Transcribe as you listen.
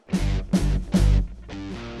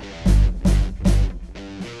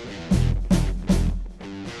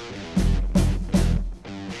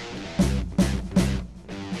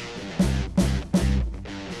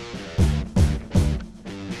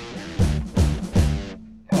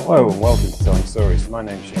Hello and welcome to Telling Stories. My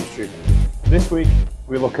name is James Truthman. This week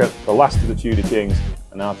we look at the last of the Tudor Kings,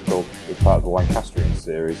 an article as part of the Lancastrian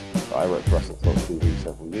series that I wrote for WrestleTalk TV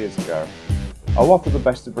several years ago. A lot of the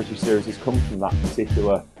Best of British series has come from that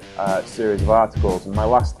particular series of articles, and my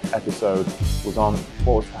last episode was on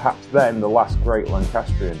what was perhaps then the last great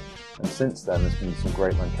Lancastrian, and since then there's been some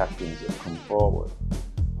great Lancastrians that have come forward.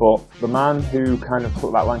 But the man who kind of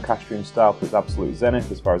took that Lancastrian style to its absolute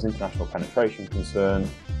zenith as far as international penetration concerned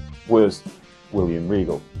was William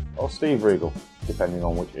Regal, or Steve Regal, depending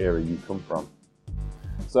on which era you come from.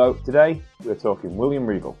 So today we're talking William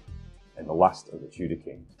Regal in the last of the Tudor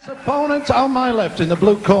Kings. Opponent on my left in the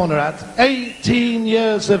blue corner at 18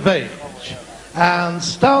 years of age, and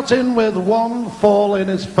starting with one fall in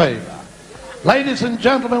his favour. Ladies and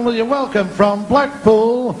gentlemen, will you welcome from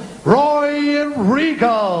Blackpool, Roy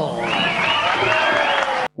Regal.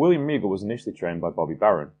 William Regal was initially trained by Bobby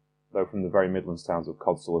Barron, though from the very Midlands towns of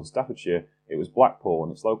Codsall and Staffordshire, it was Blackpool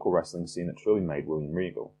and its local wrestling scene that truly made William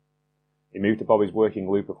Regal. He moved to Bobby's working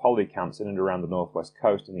loop of holiday camps in and around the northwest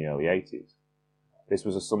coast in the early 80s. This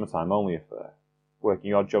was a summertime only affair,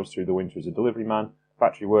 working odd jobs through the winter as a delivery man,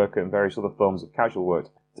 factory worker and various other forms of casual work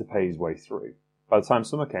to pay his way through. By the time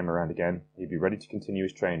summer came around again, he'd be ready to continue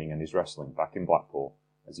his training and his wrestling back in Blackpool.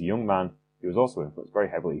 As a young man, he was also influenced very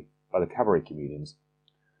heavily by the cabaret comedians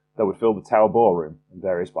that would fill the Tower Ballroom and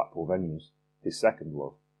various Blackpool venues. His second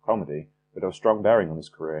love, comedy, would have a strong bearing on his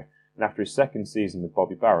career, and after his second season with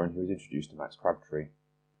Bobby Barron, he was introduced to Max Crabtree.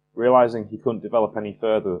 Realising he couldn't develop any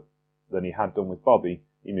further than he had done with Bobby,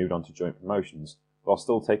 he moved on to joint promotions, while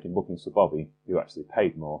still taking bookings for Bobby, who actually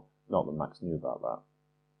paid more, not that Max knew about that.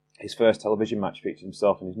 His first television match featured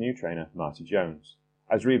himself and his new trainer, Marty Jones.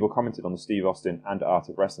 As Regal commented on the Steve Austin and Art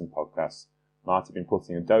of Wrestling podcasts, Marty had been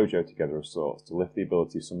putting a dojo together of sorts to lift the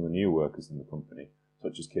ability of some of the new workers in the company,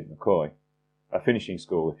 such as Kid McCoy. A finishing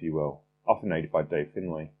school, if you will, often aided by Dave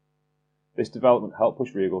Finlay. This development helped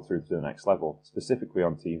push Regal through to the next level, specifically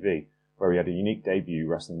on TV, where he had a unique debut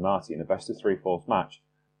wrestling Marty in a best-of-three falls match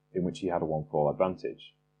in which he had a one-fall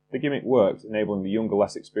advantage. The gimmick worked, enabling the younger,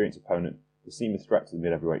 less experienced opponent to seem a threat to the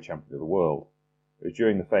mid-heavyweight champion of the world. It was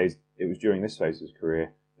during this phase of his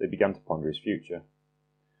career that he began to ponder his future.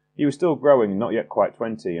 He was still growing, not yet quite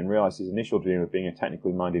 20, and realised his initial dream of being a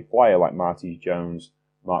technically minded flyer like Marty Jones,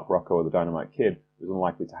 Mark Rocco, or the Dynamite Kid was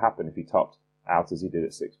unlikely to happen if he topped out as he did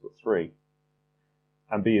at 6'3",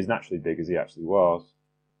 and be as naturally big as he actually was.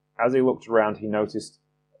 As he looked around, he noticed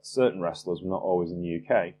certain wrestlers were not always in the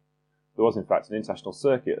UK. There was in fact an international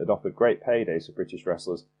circuit that offered great paydays for British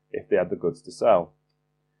wrestlers if they had the goods to sell.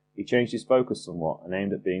 He changed his focus somewhat and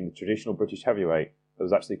aimed at being the traditional British heavyweight that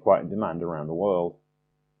was actually quite in demand around the world.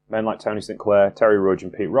 Men like Tony St. Clair, Terry Rudge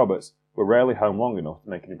and Pete Roberts were rarely home long enough to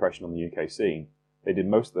make an impression on the UK scene. They did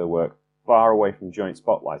most of their work far away from joint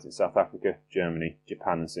spotlights in South Africa, Germany,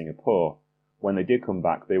 Japan and Singapore. When they did come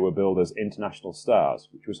back, they were billed as international stars,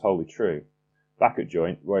 which was wholly true. Back at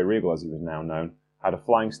joint, Roy Regal, as he was now known, had a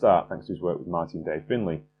flying start thanks to his work with Marty and Dave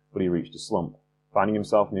Finlay, but he reached a slump, finding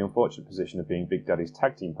himself in the unfortunate position of being Big Daddy's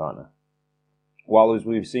tag team partner. While, as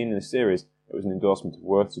we've seen in this series, it was an endorsement of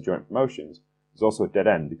Worth to joint promotions, it was also a dead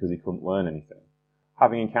end because he couldn't learn anything.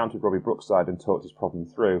 Having encountered Robbie Brookside and talked his problem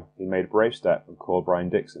through, he made a brave step and called Brian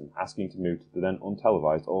Dixon, asking to move to the then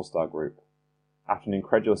untelevised All-Star group. After an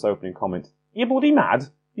incredulous opening comment, "You bloody mad?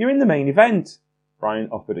 You're in the main event!" Brian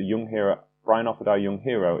offered our young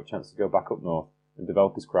hero a chance to go back up north and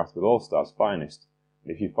develop his craft with All-Star's finest.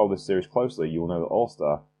 And if you follow this series closely, you will know that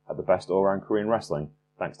All-Star had the best all-round career in wrestling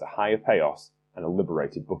thanks to higher payoffs and a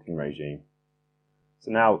liberated booking regime. So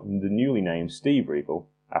now, the newly named Steve Regal,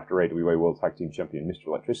 after AWA World Tag Team Champion Mr.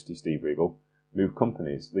 Electricity Steve Regal, moved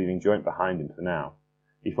companies, leaving joint behind him for now.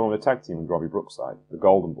 He formed a tag team with Robbie Brookside, the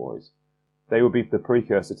Golden Boys. They would be the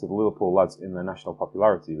precursor to the Liverpool lads in their national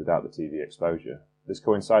popularity without the TV exposure. This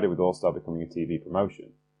coincided with All-Star becoming a TV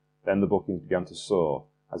promotion. Then the bookings began to soar,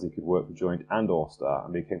 as he could work for Joint and All-Star,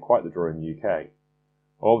 and became quite the draw in the UK.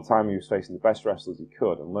 All the time he was facing the best wrestlers he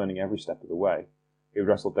could and learning every step of the way. He would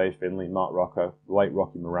wrestle Dave Finlay, Mark Rocco, the late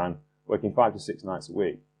Rocky Moran, working 5 to 6 nights a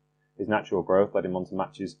week. His natural growth led him on to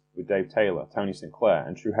matches with Dave Taylor, Tony St. Clair,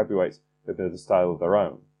 and true heavyweights with a style of their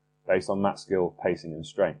own, based on mat skill, pacing and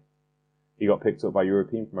strength. He got picked up by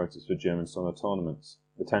European promoters for German summer tournaments.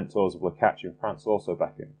 The tent tours of Le Catch in France also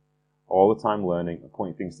beckoned, all the time learning and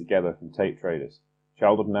putting things together from tape traders,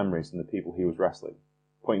 childhood memories and the people he was wrestling,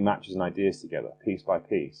 putting matches and ideas together, piece by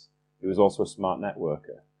piece. He was also a smart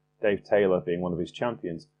networker. Dave Taylor, being one of his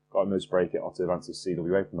champions, got him his break at Otto Vance's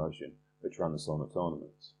CWA promotion, which ran the summer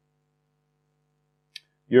tournaments.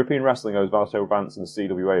 European wrestling owes Otto Vance and the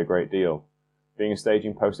CWA a great deal. Being a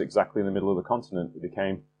staging post exactly in the middle of the continent, it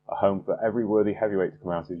became a home for every worthy heavyweight to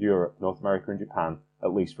come out of Europe, North America and Japan,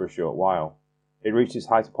 at least for a short while. It reached its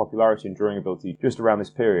height of popularity and drawing ability just around this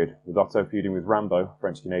period, with Otto feuding with Rambo,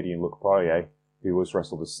 French-Canadian Luc Poirier, who was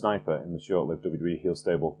wrestled as Sniper in the short-lived WWE heel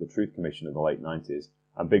stable The Truth Commission in the late 90s,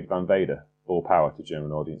 and Big Van Vader, full power to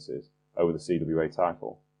German audiences, over the CWA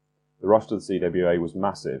title. The roster of the CWA was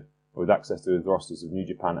massive, but with access to the rosters of New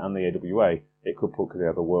Japan and the AWA, it could put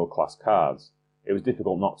together world-class cards. It was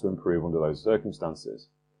difficult not to improve under those circumstances.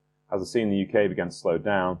 As the scene in the UK began to slow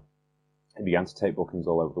down, he began to take bookings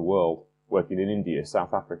all over the world, working in India,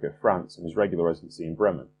 South Africa, France, and his regular residency in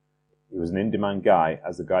Bremen. He was an in-demand guy,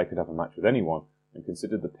 as the guy could have a match with anyone, and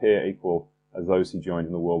considered the peer equal as those he joined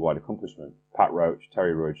in the worldwide accomplishment. Pat Roach,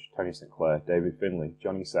 Terry Rudge, Tony St. Clair, David Finlay,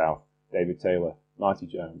 Johnny South, David Taylor, Marty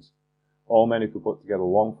Jones. All men who could put together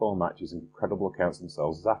long-form matches and credible accounts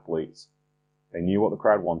themselves as athletes. They knew what the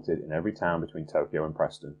crowd wanted in every town between Tokyo and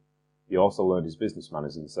Preston. He also learned his business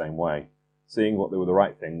manners in the same way, seeing what they were the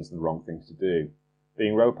right things and the wrong things to do.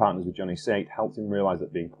 Being road partners with Johnny Saint helped him realise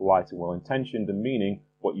that being polite and well-intentioned and meaning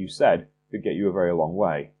what you said could get you a very long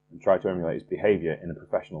way, and try to emulate his behaviour in a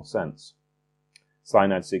professional sense.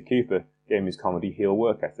 Cyanide Sid Cooper gave him his comedy heel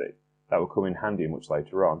work ethic that would come in handy much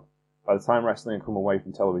later on. By the time wrestling had come away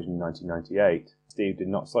from television in 1998, Steve did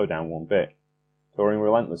not slow down one bit. Touring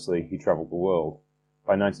relentlessly, he travelled the world.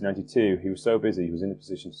 By 1992, he was so busy he was in a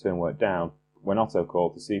position to turn work down when Otto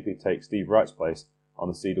called to see if he'd take Steve Wright's place on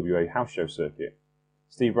the CWA house show circuit.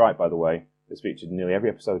 Steve Wright, by the way, has featured in nearly every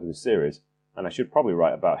episode of the series, and I should probably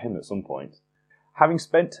write about him at some point. Having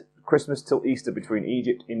spent Christmas till Easter between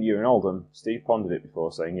Egypt, India and Oldham, Steve pondered it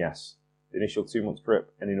before saying yes. The initial 2-month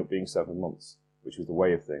trip ended up being 7 months, which was the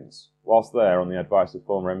way of things. Whilst there, on the advice of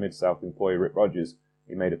former Mid-South employee Rip Rogers,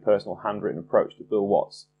 he made a personal handwritten approach to Bill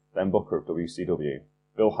Watts, then booker of WCW.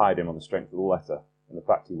 Bill hired him on the strength of the letter and the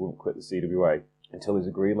fact he wouldn't quit the CWA until his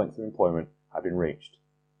agreed length of employment had been reached.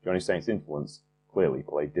 Johnny Saint's influence clearly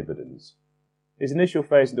played dividends. His initial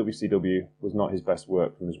phase in WCW was not his best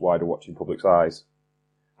work from his wider watching public's eyes.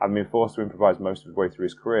 Having been forced to improvise most of his way through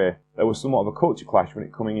his career, there was somewhat of a culture clash when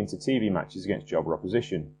it coming into TV matches against jobber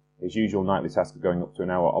opposition. His usual nightly task of going up to an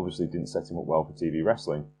hour obviously didn't set him up well for TV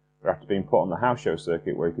wrestling, but after being put on the house show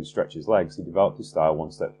circuit where he could stretch his legs, he developed his style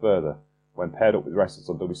one step further. When paired up with wrestlers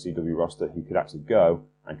on WCW roster he could actually go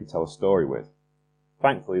and could tell a story with.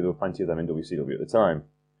 Thankfully, there were plenty of them in WCW at the time.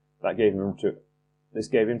 This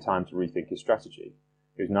gave him time to rethink his strategy.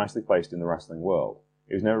 He was nicely placed in the wrestling world.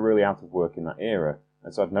 He was never really out of work in that era,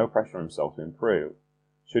 and so had no pressure on himself to improve,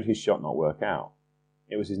 should his shot not work out.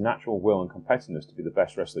 It was his natural will and competitiveness to be the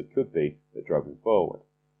best wrestler he could be that drove him forward.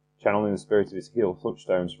 Channeling the spirit of his heel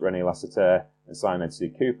touchstones, René Lasseter and Cyanide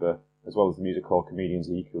Sid Cooper, as well as the music hall comedians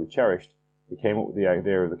he equally cherished, he came up with the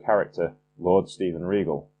idea of the character Lord Steven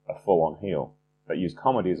Regal, a full-on heel, that used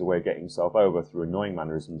comedy as a way of getting himself over through annoying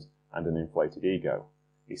mannerisms and an inflated ego.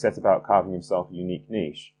 He set about carving himself a unique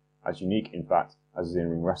niche, as unique, in fact, as his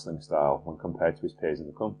in-ring wrestling style when compared to his peers in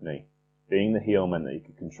the company. Being the heel meant that he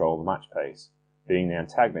could control the match pace. Being the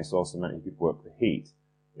antagonist also meant he could work the heat.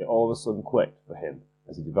 It all of a sudden clicked for him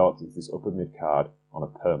as he developed into this upper mid-card on a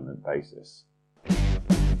permanent basis.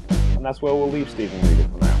 And that's where we'll leave Steven Regal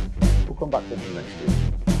for now. We'll come back to him next week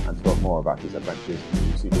and talk more about his adventures in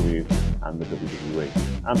WCW and the WWE,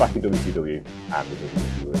 and back in WCW and the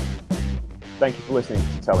WWE. Thank you for listening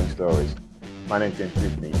to Telling Stories. My name's James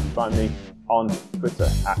Trupany. You can find me on Twitter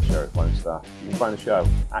at Sheriff Lone Star. You can find the show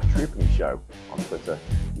at Trupany Show on Twitter.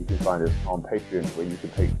 You can find us on Patreon, where you can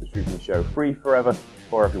take the Trupany Show free forever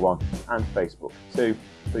for everyone, and Facebook too.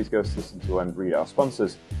 Please go listen to and read our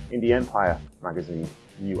sponsors, Indie Empire magazine.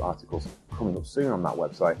 New articles coming up soon on that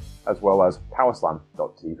website, as well as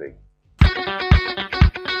powerslam.tv.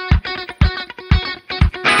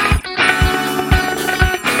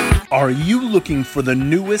 Are you looking for the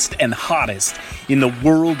newest and hottest in the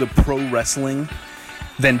world of pro wrestling?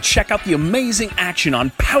 Then check out the amazing action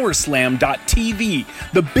on powerslam.tv,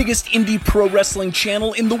 the biggest indie pro wrestling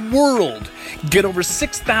channel in the world. Get over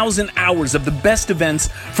 6,000 hours of the best events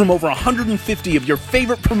from over 150 of your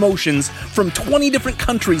favorite promotions from 20 different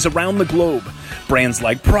countries around the globe. Brands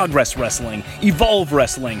like Progress Wrestling, Evolve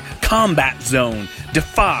Wrestling, Combat Zone,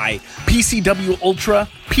 Defy, PCW Ultra,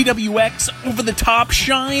 PWX, Over the Top,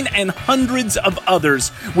 Shine, and hundreds of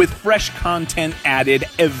others with fresh content added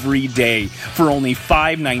every day for only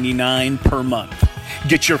 $5.99 per month.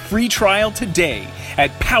 Get your free trial today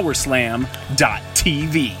at powerslam.tv.